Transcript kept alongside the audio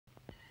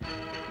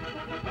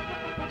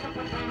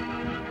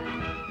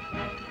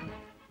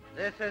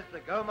This is the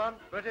Gaumont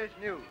British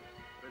News,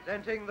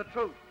 presenting the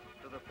truth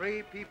to the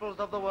free peoples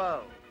of the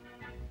world.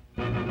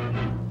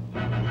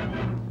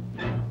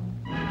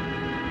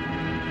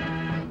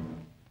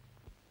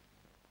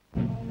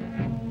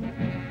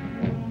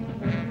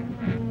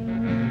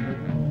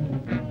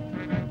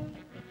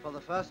 For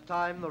the first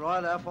time, the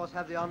Royal Air Force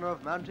have the honour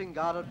of mounting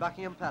guard at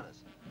Buckingham Palace,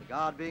 the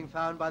guard being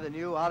found by the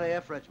new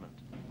RAF regiment.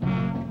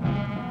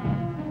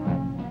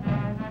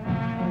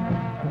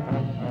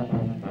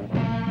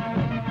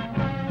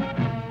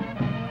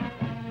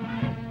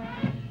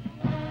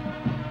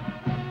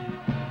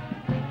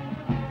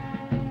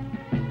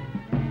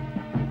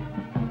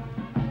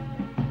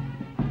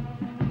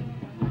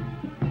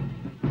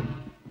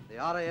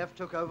 The RAF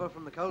took over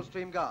from the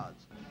Coldstream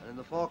Guards, and in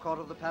the forecourt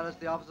of the palace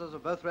the officers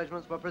of both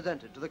regiments were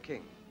presented to the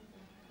King.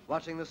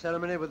 Watching the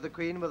ceremony with the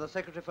Queen were the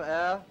Secretary for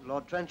Air,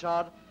 Lord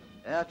Trenchard,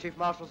 Air Chief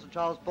Marshal Sir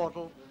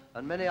C.Portal,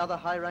 and many other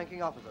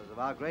high-ranking officers of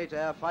our great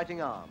air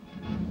fighting arm.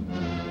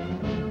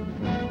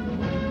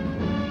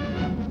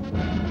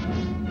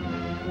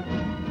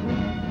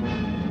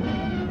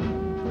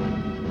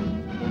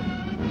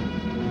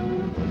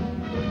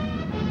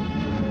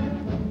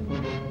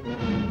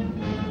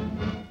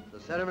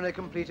 Ceremony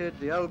completed,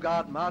 the old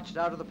guard marched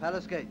out of the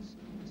palace gates,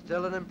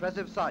 still an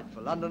impressive sight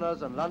for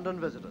Londoners and London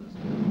visitors.